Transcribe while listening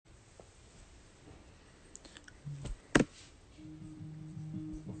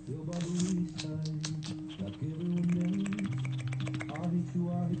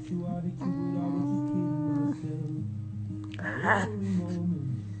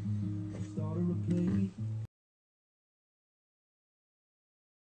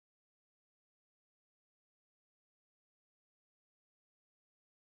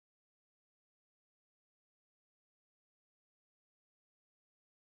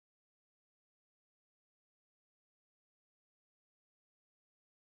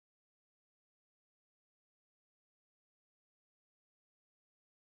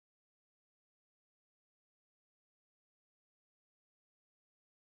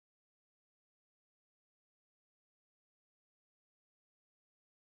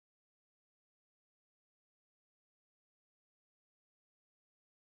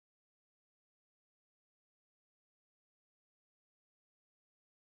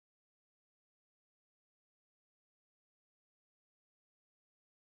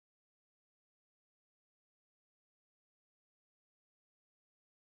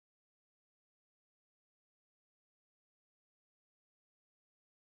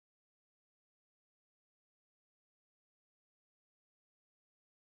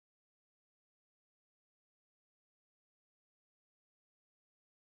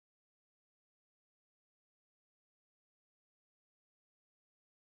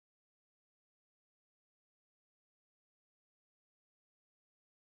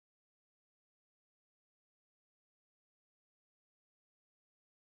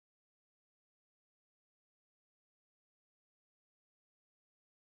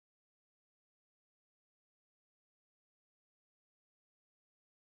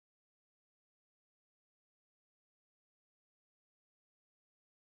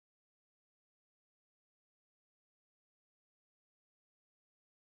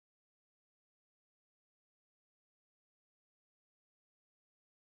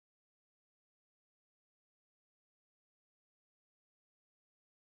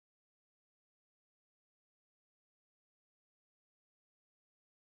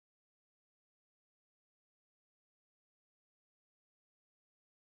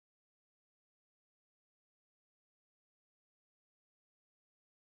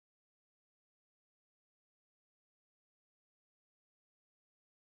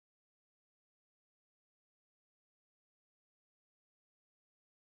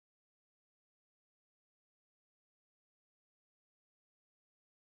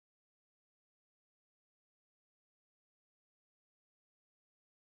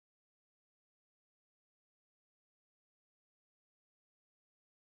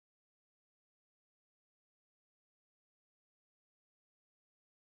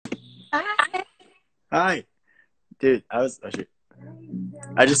Hi. Hi, dude. I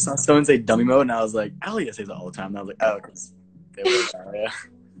just saw someone say dummy mode, and I was like, Alia says it all the time. And I was like, oh, because they were Alia.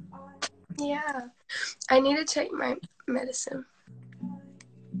 Yeah. I need to take my medicine.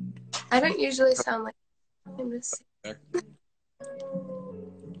 I don't usually sound like I'm just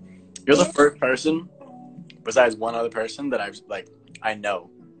You're the first person, besides one other person, that I know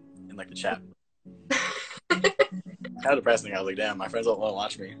in the chat. Kind of depressing. I was like, damn, my friends don't want to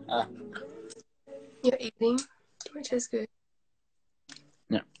watch me. You're eating, which is good.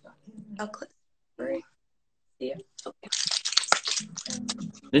 Yeah. Chocolate. Sorry. Yeah. Okay.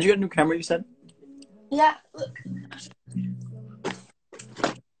 Did you get a new camera? You said. Yeah. Look.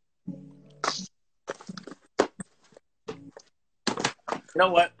 You know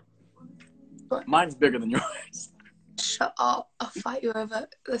what? What? Mine's bigger than yours. Shut up. I'll fight you over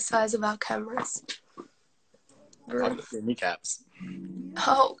the size of our cameras. I'll get your kneecaps.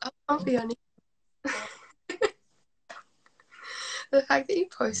 Oh, I can't be on it. The fact that you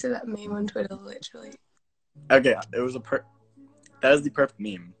posted that meme on Twitter, literally. Okay, it was that is the perfect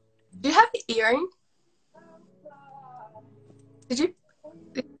meme. Do you have an earring? Did you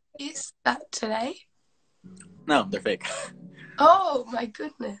use that today? No, they're fake. Oh my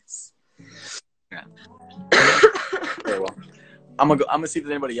goodness. Yeah. Very well. I'm gonna see if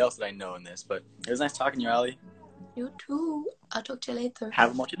there's anybody else that I know in this, but it was nice talking to you, Ali. You too. I'll talk to you later.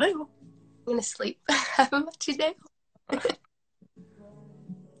 Have a much day. I'm gonna sleep. Have a much day.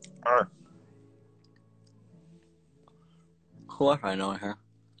 Who else I know here?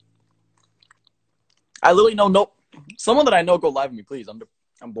 I literally know no someone that I know. Go live with me, please.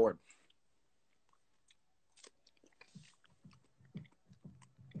 I'm bored.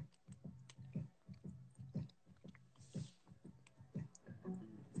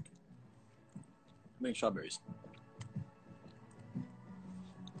 Make strawberries.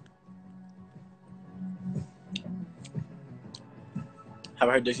 Have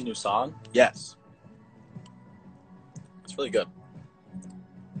I heard Dixie's new song? Yes. It's really good.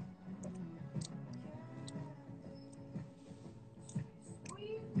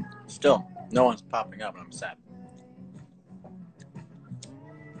 Still, no one's popping up and I'm sad.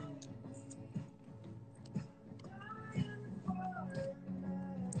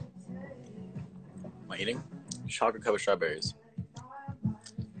 Am I eating? Chocolate covered strawberries.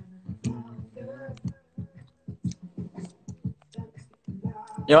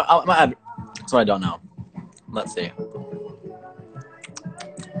 You know, I'm gonna add something I don't know. Let's see.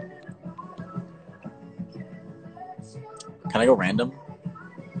 Can I go random?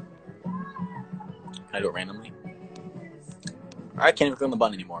 Can I do it randomly? I can't even click on the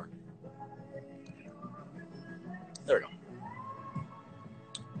button anymore. There we go.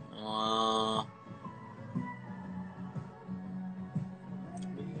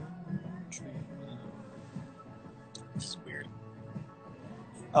 This is weird.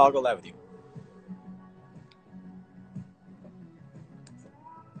 Oh, I'll go live with you.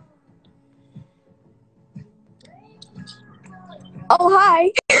 Oh,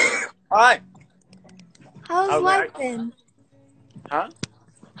 hi. Hi. How's life been? Huh?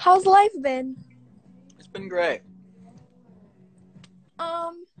 How's life been? It's been great.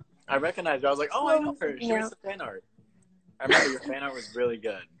 I recognized her. I was like, oh, I know her. She makes the fan art. I remember your fan art was really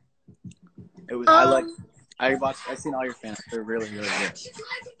good. It was. I've seen all your fan art. They're really, really good.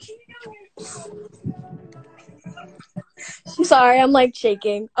 I'm sorry, I'm like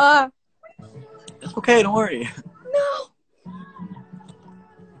shaking. It's okay. Don't worry. No.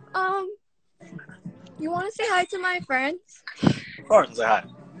 You want to say hi to my friends? Of course, say hi.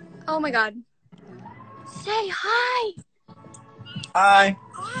 Oh my god. Say hi. Hi.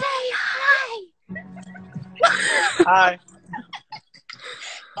 Say hi. Hi.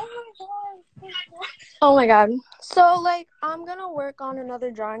 Oh my god. So, like, I'm gonna work on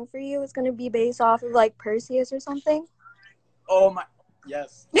another drawing for you. It's gonna be based off of, like, Perseus or something. Oh my.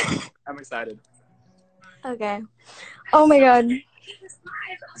 Yes. I'm excited. Okay. Oh my god.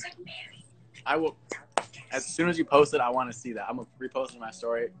 I will. As soon as you post it, I want to see that. I'm gonna repost it in my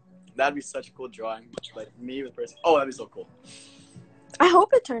story. That'd be such a cool drawing. Like me with Perseus. Oh, that'd be so cool. I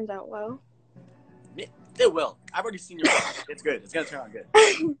hope it turns out well. It will. I've already seen your work. It's good. It's gonna turn out good.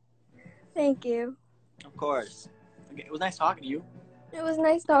 Thank you. Of course. Okay, it was nice talking to you. It was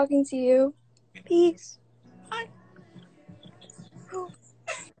nice talking to you. Peace. Bye.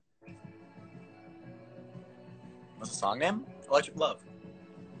 What's the song name? Electric Love.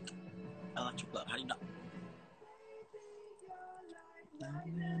 Electric Love. How do you know?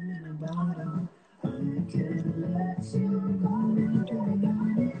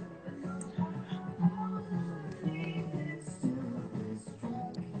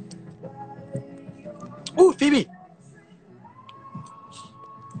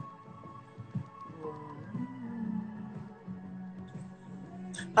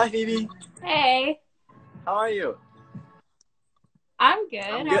 Hi, Phoebe. Hey, How are you? I'm good.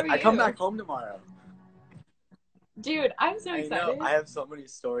 I'm How good. are you? I come back home tomorrow. Dude, I'm so I know. excited. I have so many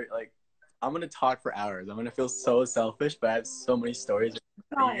stories. Like, I'm gonna talk for hours. I'm gonna feel so selfish, but I have so many stories to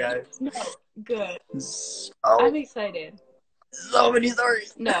tell you guys. No, good. So, I'm excited. so many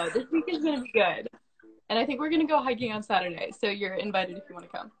stories. No, this week is gonna be good. And I think we're gonna go hiking on Saturday, so you're invited if you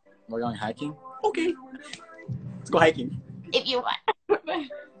want to come. We're going hiking? Okay. Let's go hiking. If you want.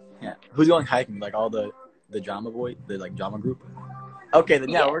 Yeah. Who's going hiking? Like all the drama boy, the like drama group? Okay, then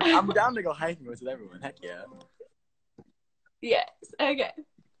yeah, Yeah. I'm down to go hiking with everyone. Heck yeah. Yes. Okay.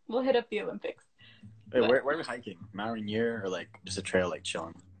 We'll hit up the Olympics. Wait, where are we hiking? Mount Rainier or like just a trail like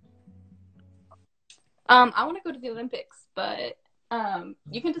chilling? I want to go to the Olympics, but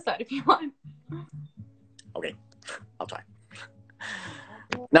you can decide if you want. Okay, I'll try.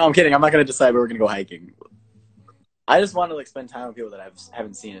 No, I'm kidding. I'm not gonna decide where we're gonna go hiking. I just want to like spend time with people that I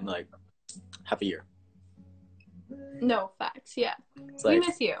haven't seen in like half a year. No facts. Yeah. It's We like,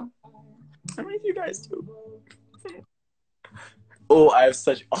 miss you. I miss you guys too. Oh, I have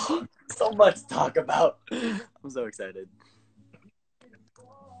so much to talk about. I'm so excited.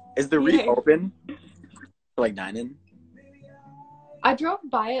 Is the reef open for like dining? I drove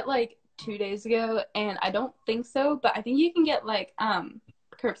by it like 2 days ago, and I don't think so, but I think you can get like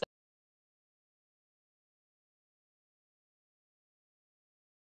curbside.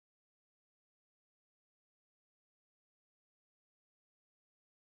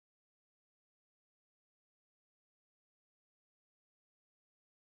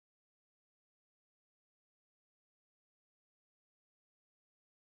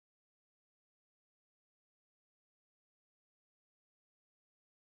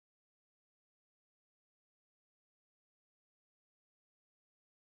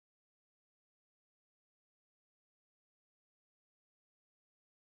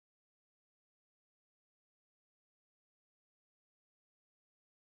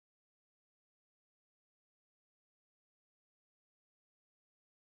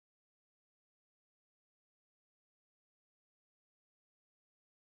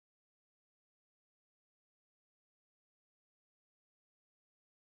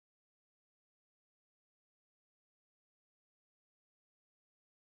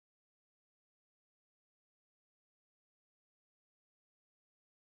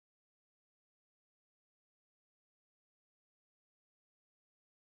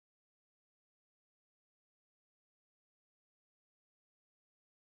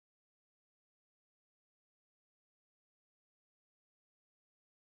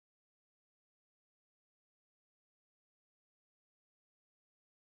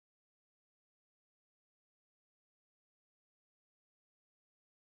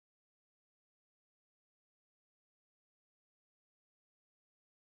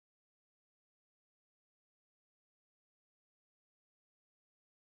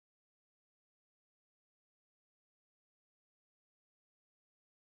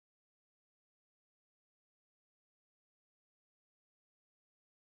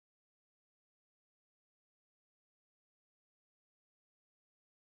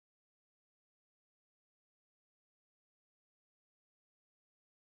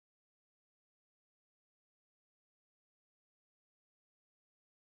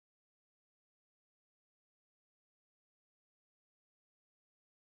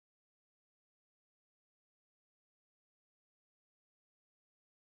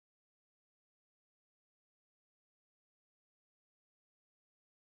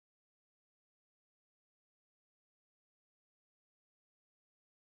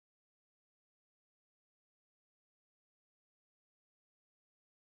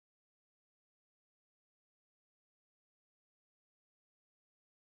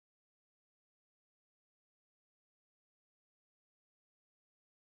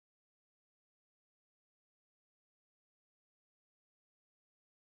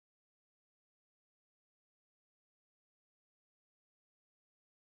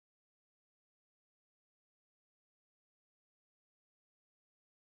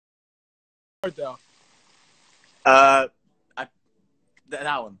 Though. I,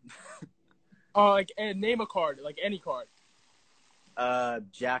 that one. Like and name a card, like any card.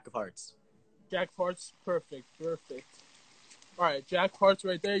 Jack of Hearts. Jack of Hearts, perfect. All right, Jack of Hearts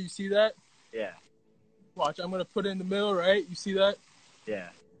right there. You see that? Yeah. Watch, I'm gonna put it in the middle, right? You see that? Yeah.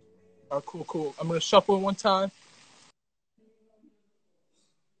 All right, cool. I'm gonna shuffle it one time.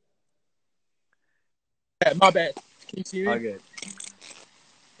 Yeah, my bad. Can you see me? All good.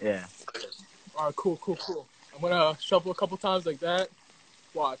 Yeah. All right, cool. I'm gonna shuffle a couple times like that.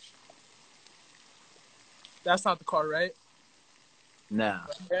 Watch. That's not the card, right? No.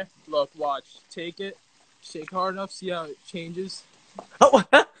 Okay? Look, watch. Take it. Shake hard enough. See how it changes. Oh,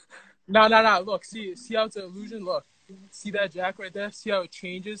 No. Look, see how it's an illusion? Look. See that Jack right there? See how it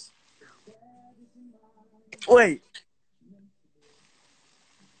changes? wait.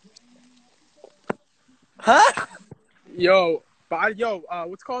 Huh? Yo,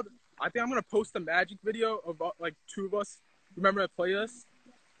 what's called? I think I'm gonna post a magic video of like two of us. Remember that playlist?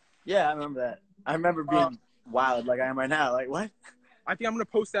 Yeah, I remember that. I remember being wild like I am right now. Like, what? I think I'm gonna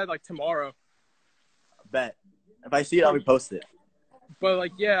post that like tomorrow. Bet. If I see it, I'll repost it. But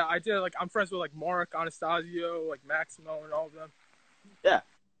like, yeah, I did. Like, I'm friends with like Mark, Anastasio, like Maximo, and all of them. Yeah.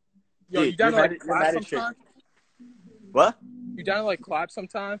 Yo, Dude, you down to like you're clap mad at sometime? What? You down to like clap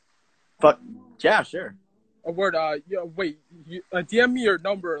sometime? Fuck. Yeah, sure. A word. Yo, wait. You, DM me your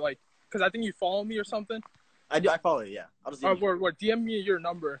number, like, cause I think you follow me or something. I do. I follow you. Yeah. I'll just. Word. DM me your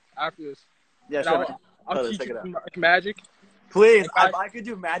number after this. Yeah, And sure. I'll teach you some, like, magic. Please, Like, if I could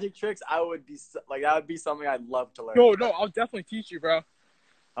do magic tricks, I would be like that. Would be something I'd love to learn. No, I'll definitely teach you, bro.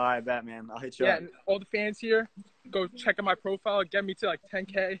 All right, bet, man. I'll hit you Yeah, up. and all the fans here, go check out my profile. Get me to like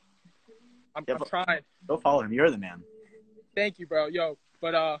 10K. I'm trying. Go follow him. You're the man. Thank you, bro. Yo,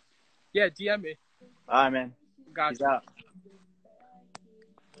 but yeah, DM me. All right, man. Got Peace you. out.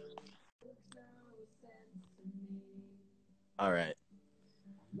 All right.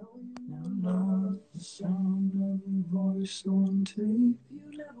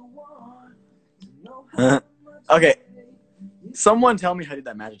 Okay. Someone tell me how to do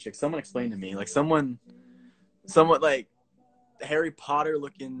that magic trick. Someone explain to me. Like someone like Harry Potter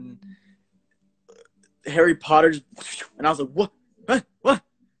looking Harry Potter's, and I was like, what? What?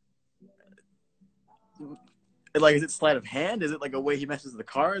 Like, is it sleight of hand? Is it like a way he messes with the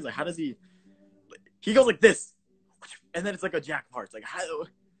cards? Like, how does he? He goes like this, and then it's like a jack of hearts. Like, how?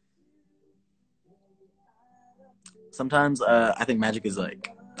 Sometimes I think magic is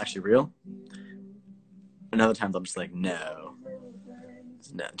like actually real, and other times I'm just like, no,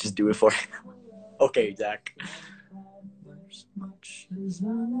 just do it for him. Okay, Jack.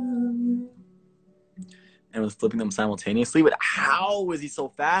 And was flipping them simultaneously. But how is he so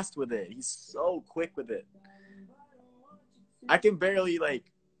fast with it? He's so quick with it. I can barely like.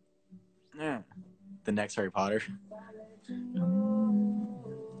 The next Harry Potter.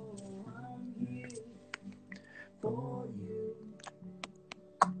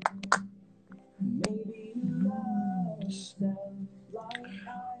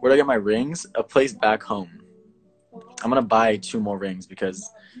 Where'd I get my rings? A place back home. I'm gonna buy 2 more rings because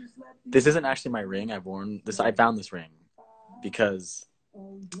this isn't actually my ring. I've worn this. I found this ring because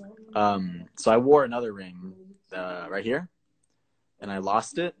so I wore another ring right here, and I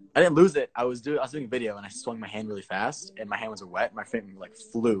lost it. I didn't lose it. I was doing a video, and I swung my hand really fast, and my hand was wet. My finger like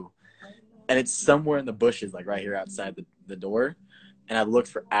flew, and it's somewhere in the bushes, like right here outside the door. And I looked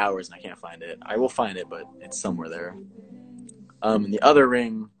for hours, and I can't find it. I will find it, but it's somewhere there. And the other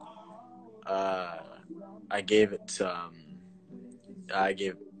ring, I gave it to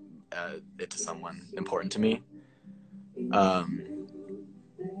it to someone important to me.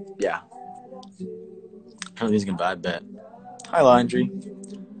 Yeah. Kind of music and vibe bet. Hi, Landry.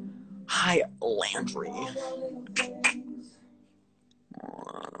 Hi, Landry.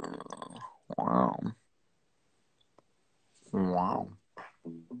 Wow.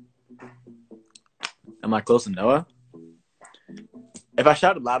 Am I close to Noah? If I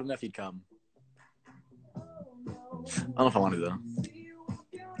shouted loud enough, he'd come. I don't know if I want to, though.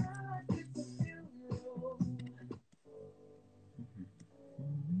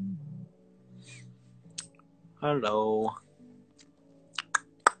 Hello.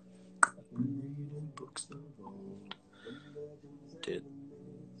 Dude.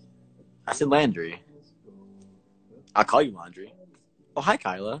 I said Landry. I'll call you Landry. Oh, hi,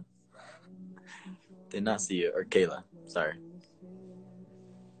 Kyla. Did not see you. Or Kayla. Sorry.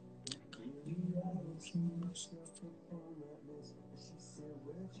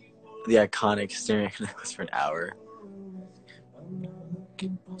 The iconic staring at necklace for an hour.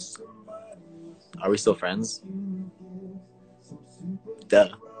 Are we still friends? Duh.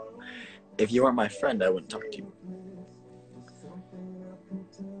 If you weren't my friend, I wouldn't talk to you.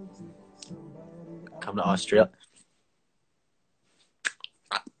 Come to Australia.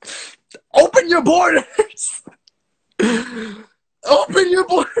 Open your borders! Open your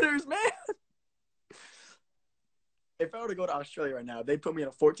borders, man! If I were to go to Australia right now, they'd put me in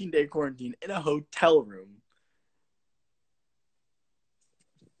a 14-day quarantine in a hotel room.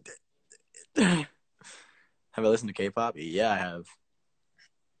 Have I listened to K-pop? Yeah, I have.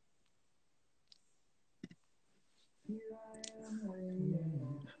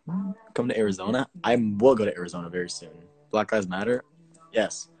 Come to Arizona? I will go to Arizona very soon. Black Lives Matter?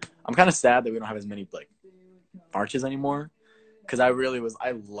 Yes. I'm kind of sad that we don't have as many like marches anymore, because I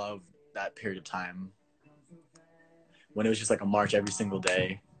loved that period of time when it was just like a march every single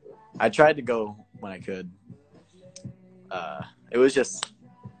day. I tried to go when I could. It was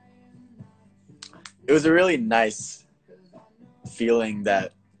a really nice feeling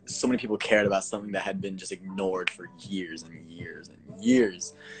that so many people cared about something that had been just ignored for years and years and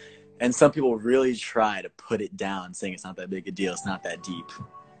years. And some people really try to put it down, saying it's not that big a deal, it's not that deep.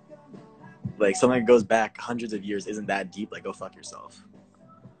 Like, something that goes back hundreds of years isn't that deep. Like, go fuck yourself.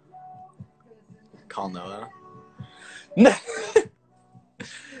 Call Noah. Noah!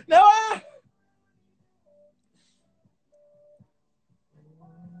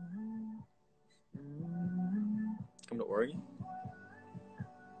 Come to Oregon?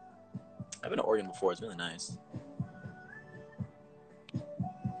 I've been to Oregon before. It's really nice.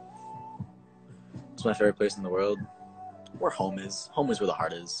 It's my favorite place in the world. Where home is. Home is where the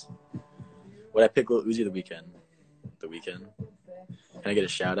heart is. Would I pick Lil Uzi the Weeknd? The Weeknd. Can I get a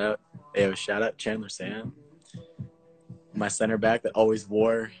shout out? Hey, a shout out Chandler Sam. My center back that always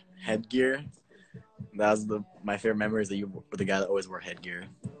wore headgear. That was my favorite memory, is that you were the guy that always wore headgear.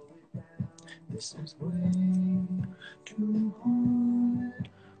 This is way too hard.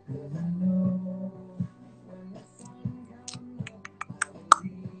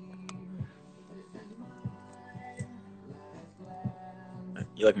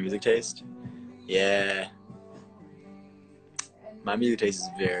 You like my music taste? Yeah. My music taste is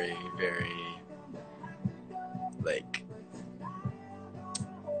very, very, like,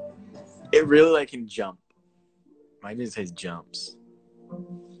 it really, like, can jump. My music taste jumps. You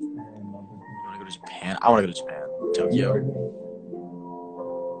want to go to Japan? I want to go to Japan. Tokyo.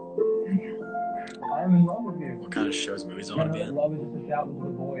 I'm in love with you. What kind of shows, movies do I want to be in? Love is just a shout to the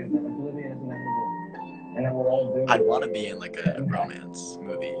boys, oblivious and inevitable. And then we'll all do it. I'd want to be in, like, a romance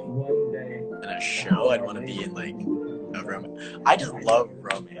movie. One day. And a show, I'd want to be in, like, a romance. I just love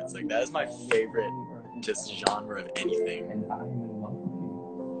romance. Like, that is my favorite just genre of anything. And I'm in love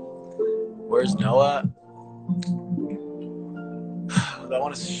with you. Where's Noah? I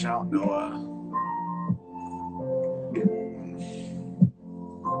want to shout Noah.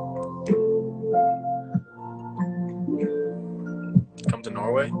 Come to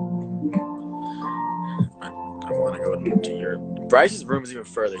Norway? I want to go to Europe. Bryce's room is even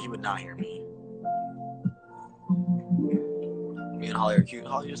further. He would not hear me. Me and Holly are cute.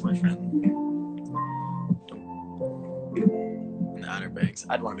 Holly is my friend. In the Outer Banks.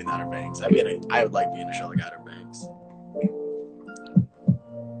 I'd want to be in the Outer Banks. I would like being a show like Outer Banks.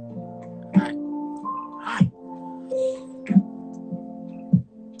 Hi.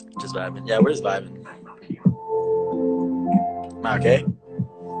 Just vibing. Yeah, we're just vibing. Am I okay?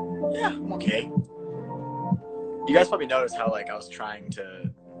 Yeah, I'm okay. You guys probably noticed how, like, I was trying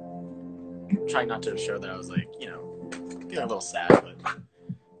not to show that I was, like, you know, feeling a little sad, but,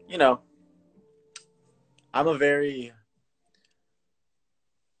 you know,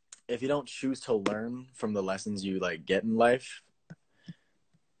 if you don't choose to learn from the lessons you, like, get in life,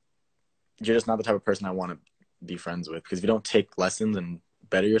 you're just not the type of person I want to be friends with. Because if you don't take lessons and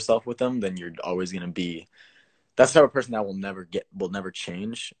better yourself with them, then you're always going to be, that's the type of person that will never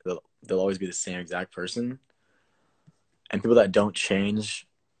change. They'll always be the same exact person. And people that don't change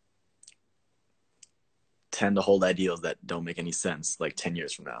tend to hold ideals that don't make any sense, like 10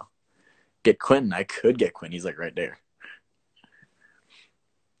 years from now. Get Quentin. I could get Quentin. He's, like, right there.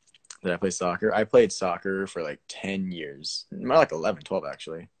 Did I play soccer? I played soccer for, like, 10 years. More like 11, 12,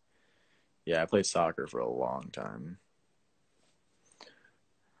 actually. Yeah, I played soccer for a long time.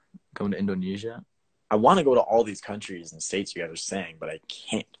 Going to Indonesia? I want to go to all these countries and states you guys are saying, but I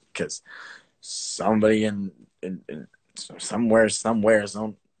can't because somebody in somewhere, so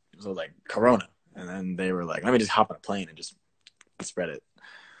like Corona. And then they were like, let me just hop on a plane and just spread it.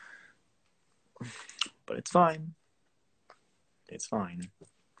 But it's fine. It's fine.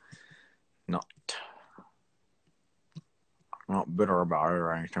 Not bitter about it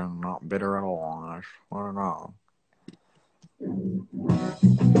or anything. Not bitter at all. I don't know.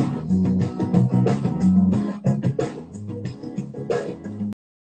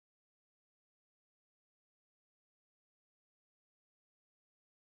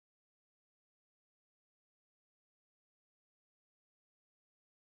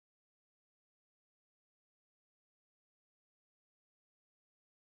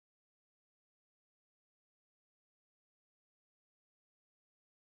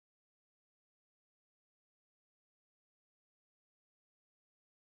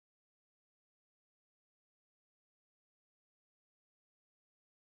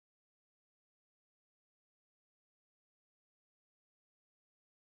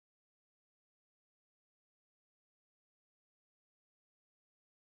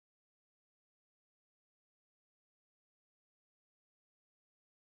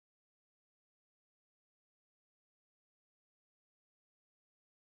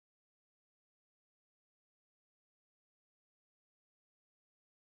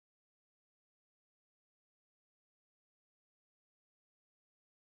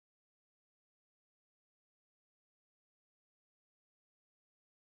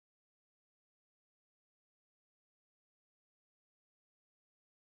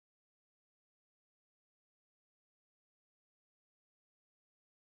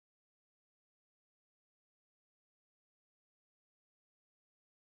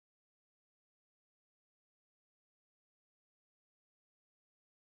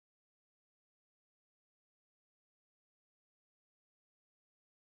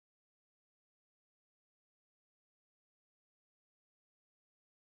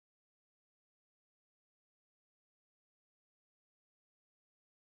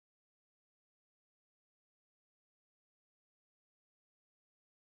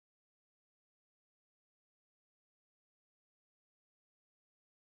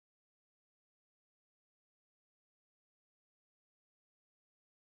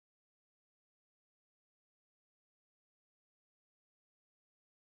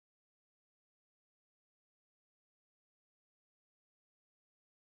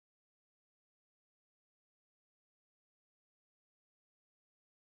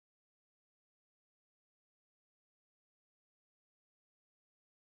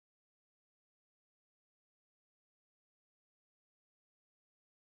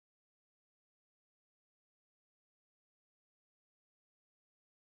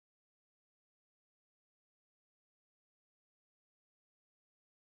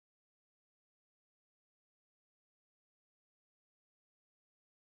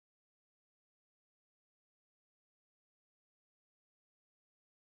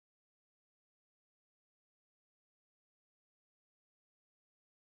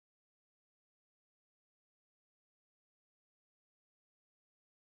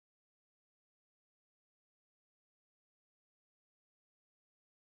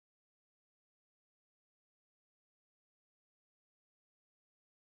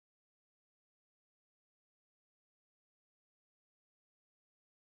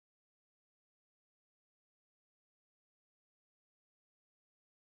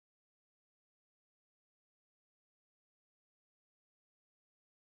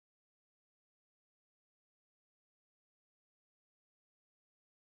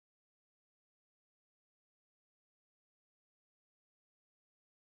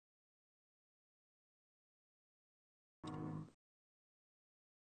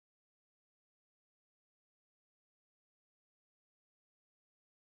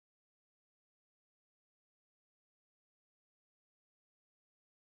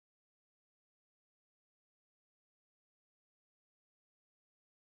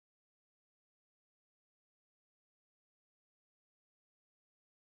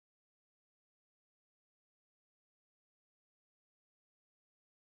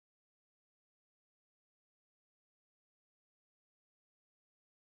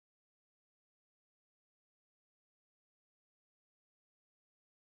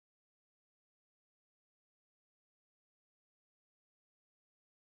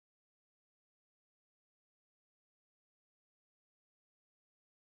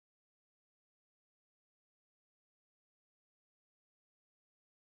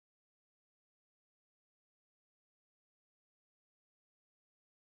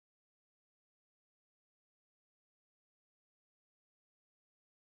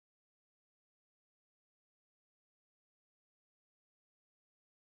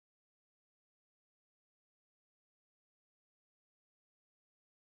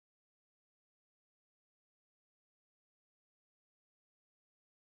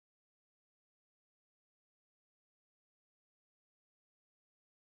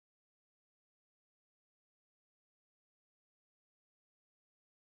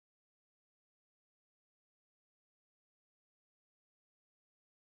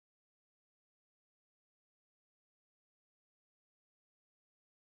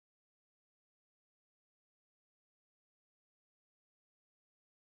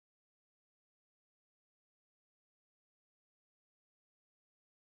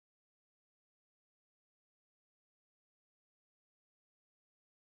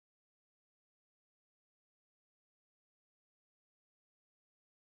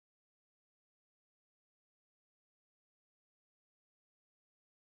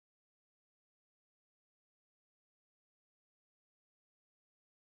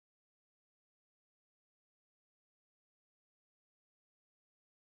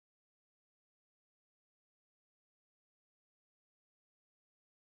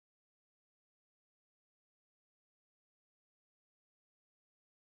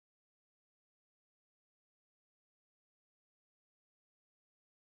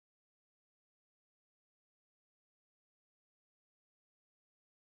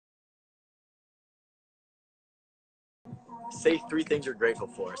 say 3 things you're grateful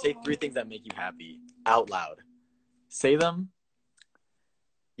for. Say 3 things that make you happy out loud. Say them,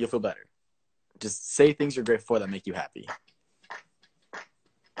 you'll feel better. Just say things you're grateful for that make you happy.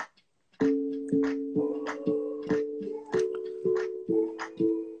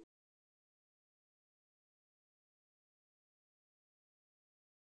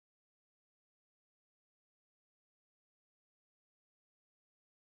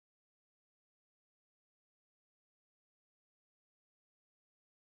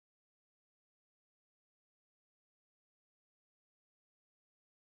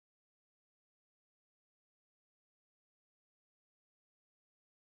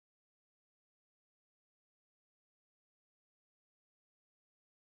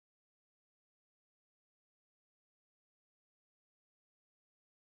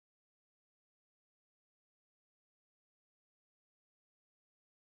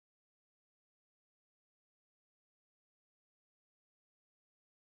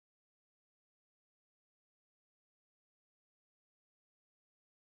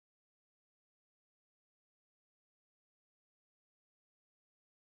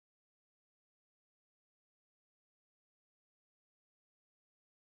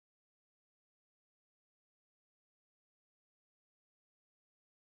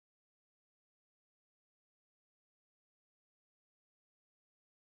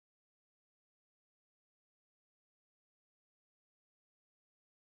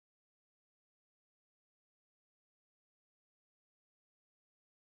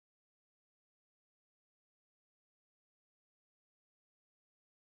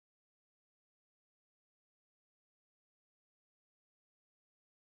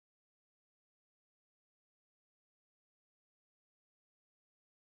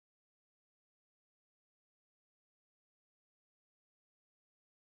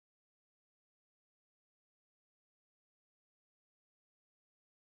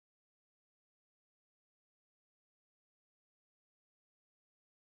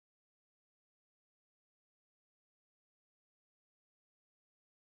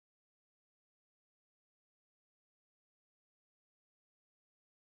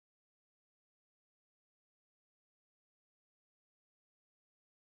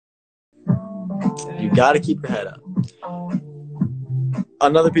 You got to keep your head up.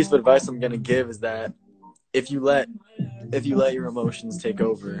 Another piece of advice I'm going to give is that if you let your emotions take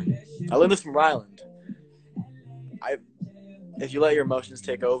over, I learned this from Ryland. If you let your emotions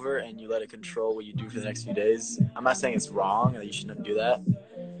take over and you let it control what you do for the next few days, I'm not saying it's wrong and that you shouldn't do that,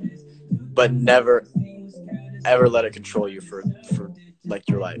 but never ever let it control you for like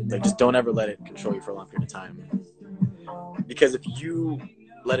your life. Like, just don't ever let it control you for a long period of time. Because if you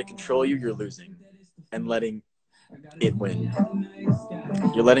let it control you, you're losing and letting it win.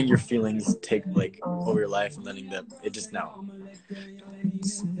 You're letting your feelings take like over your life and letting them. It just no.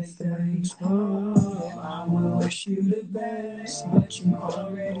 I wish you the best, but you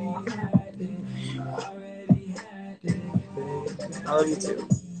already had it. I love you too.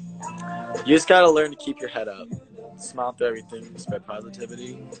 You just gotta learn to keep your head up, smile through everything, spread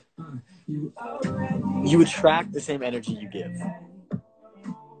positivity. You attract the same energy you give.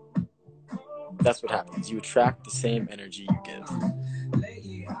 That's what happens. You attract the same energy you give.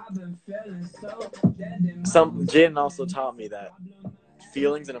 Jaden also taught me that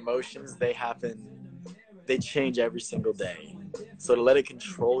feelings and emotions, they change every single day. So to let it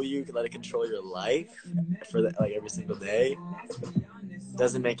control you, let it control your life for like every single day,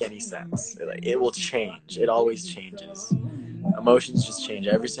 doesn't make any sense. It will change. It always changes. Emotions just change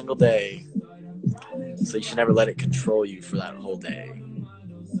every single day. So you should never let it control you for that whole day.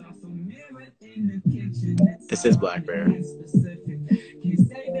 This is Black Bear.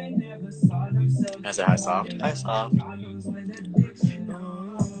 I said hi, Soft. Hi, Soft.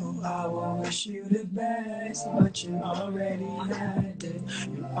 I wish you the best, but you already had it.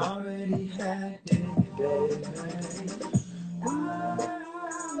 You already had it, baby. I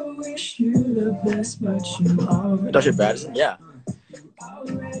wish you the best, but you already. Dr. Badison? Yeah.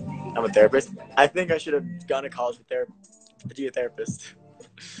 I'm a therapist. I think I should have gone to college to be a therapist.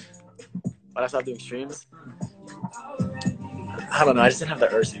 When I stopped doing streams, I don't know. I just didn't have the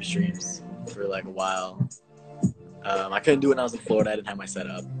urge to do streams for like a while. I couldn't do it when I was in Florida. I didn't have my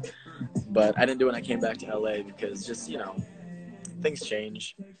setup. But I didn't do it when I came back to LA because just, things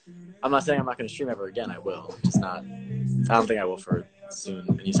change. I'm not saying I'm not going to stream ever again. I will. Just not. I don't think I will for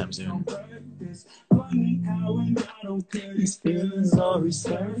anytime soon.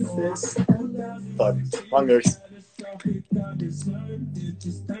 Fuck. Long lyrics.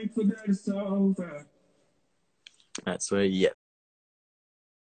 That's where, yeah.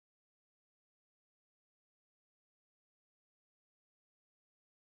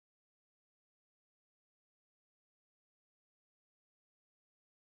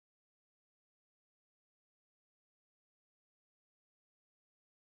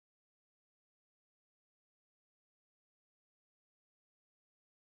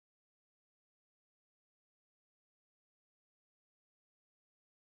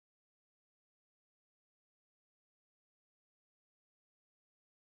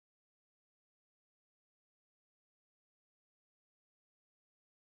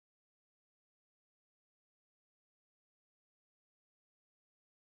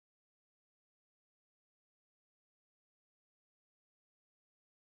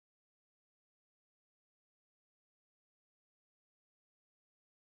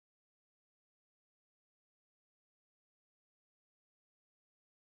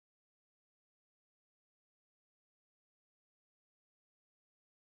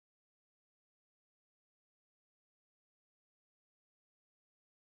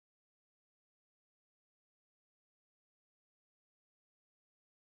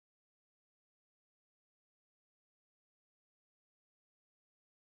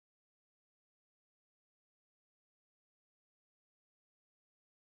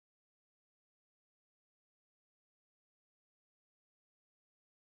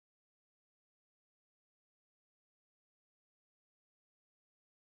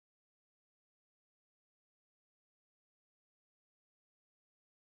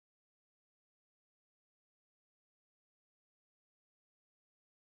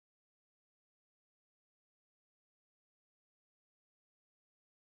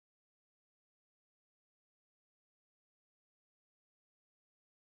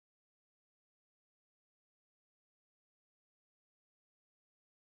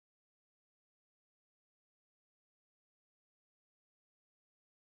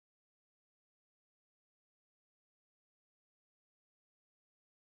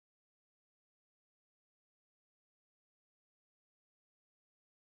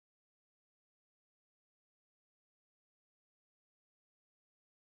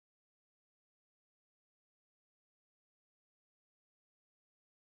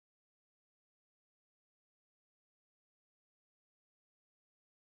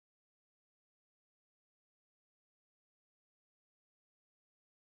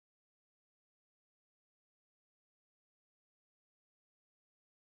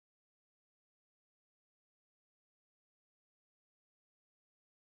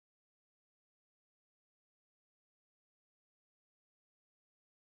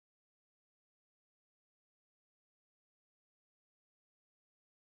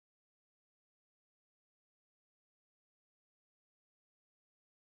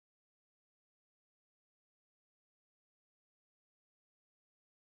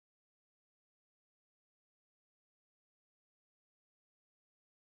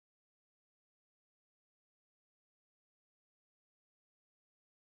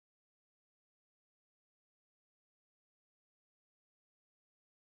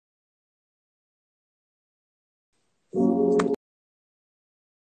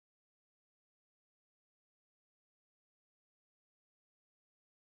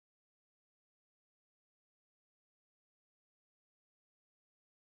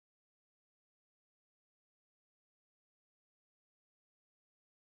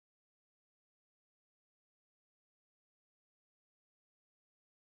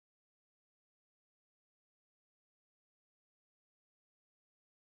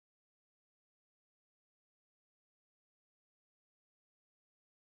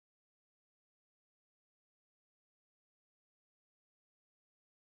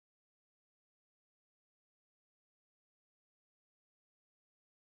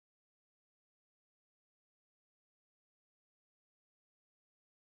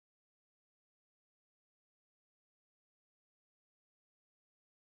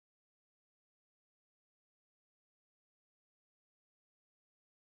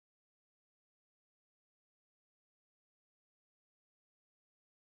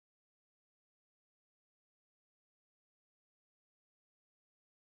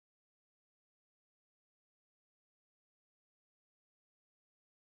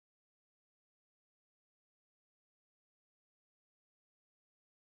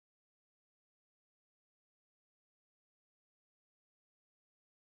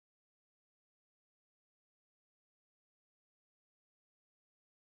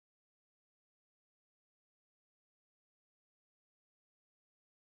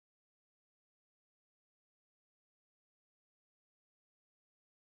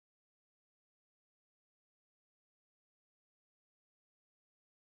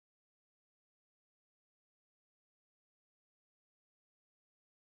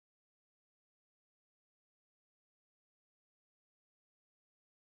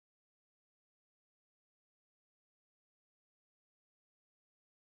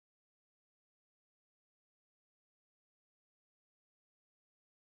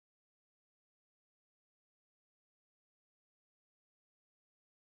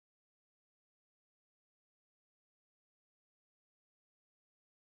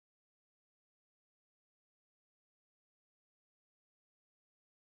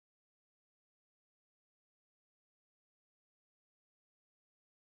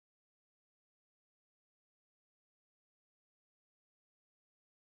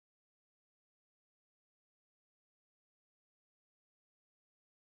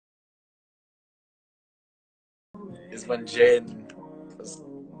 Is when Jaden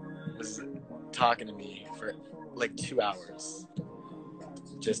was talking to me for like 2 hours,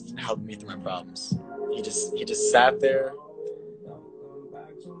 just helping me through my problems. He just sat there.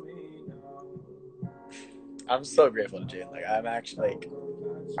 I'm so grateful to Jaden. Like I'm actually like,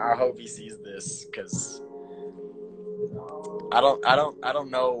 I hope he sees this because I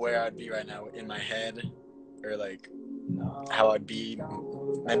don't know where I'd be right now in my head, or like how I'd be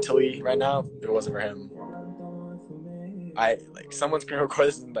mentally right now if it wasn't for him. I like someone's gonna record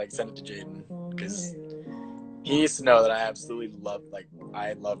this and like send it to Jaden because he needs to know that I absolutely love, like,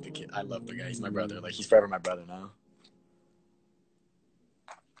 I love the kid. I love the guy. He's my brother. Like, he's forever my brother now.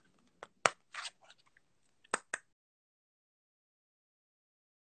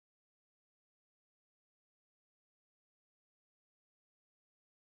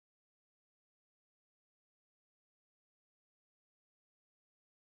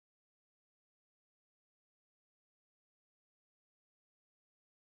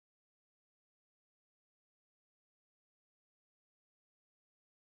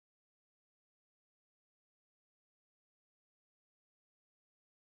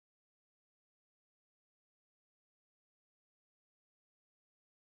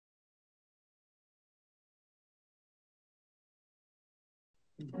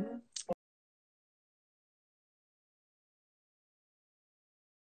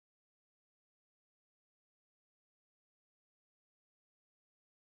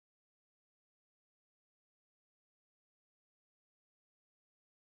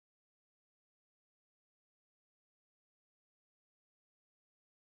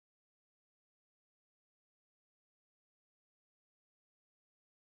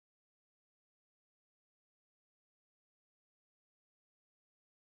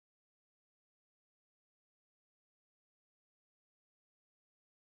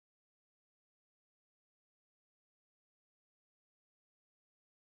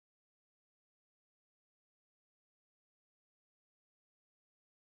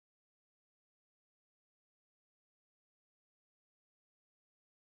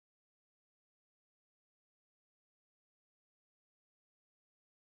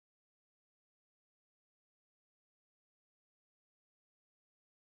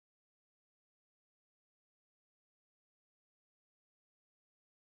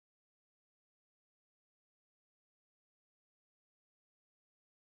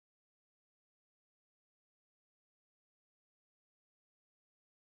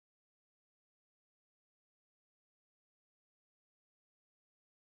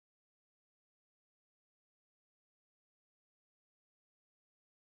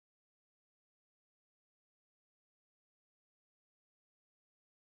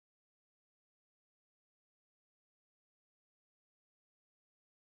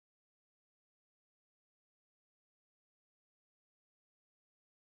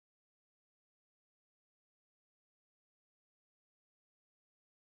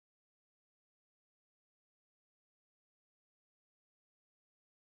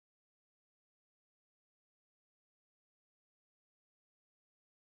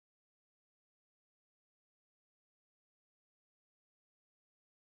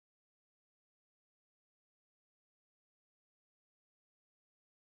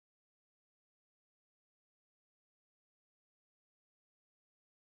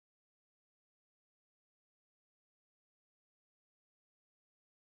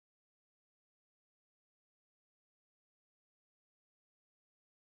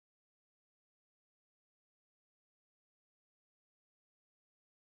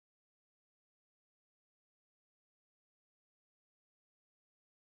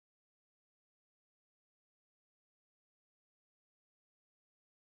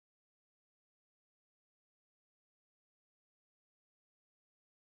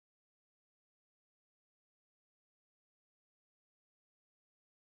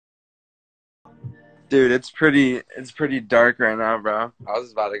 Dude, it's pretty dark right now, bro. I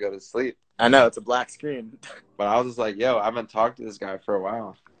was about to go to sleep. I know, it's a black screen. But I was just like, yo, I haven't talked to this guy for a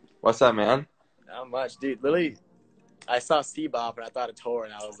while. What's up, man? Not much, dude. Literally, I saw C-Bop and I thought of Tor,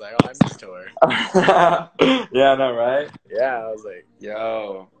 and I was like, oh, I miss Tor. Yeah, I know, right? Yeah, I was like,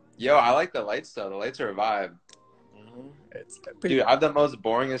 Yo, I like the lights, though. The lights are a vibe. it's pretty. Dude, I have the most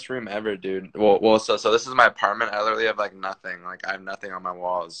boringest room ever, dude. Well, so this is my apartment. I literally have, like, nothing. Like, I have nothing on my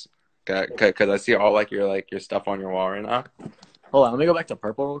walls. Because I see all, like, your stuff on your wall right now. Hold on, let me go back to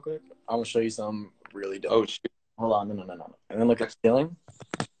purple real quick. I'm going to show you some really dope. Oh, shoot. Hold on, no. And then look at the ceiling.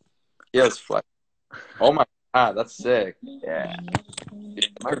 Yeah, it's flat. Oh, my God, that's sick. Yeah. Dude,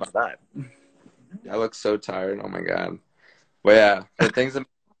 Smart about that. I look so tired. Oh, my God. But, yeah, the things that,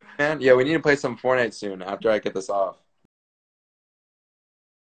 man, yeah, we need to play some Fortnite soon after I get this off.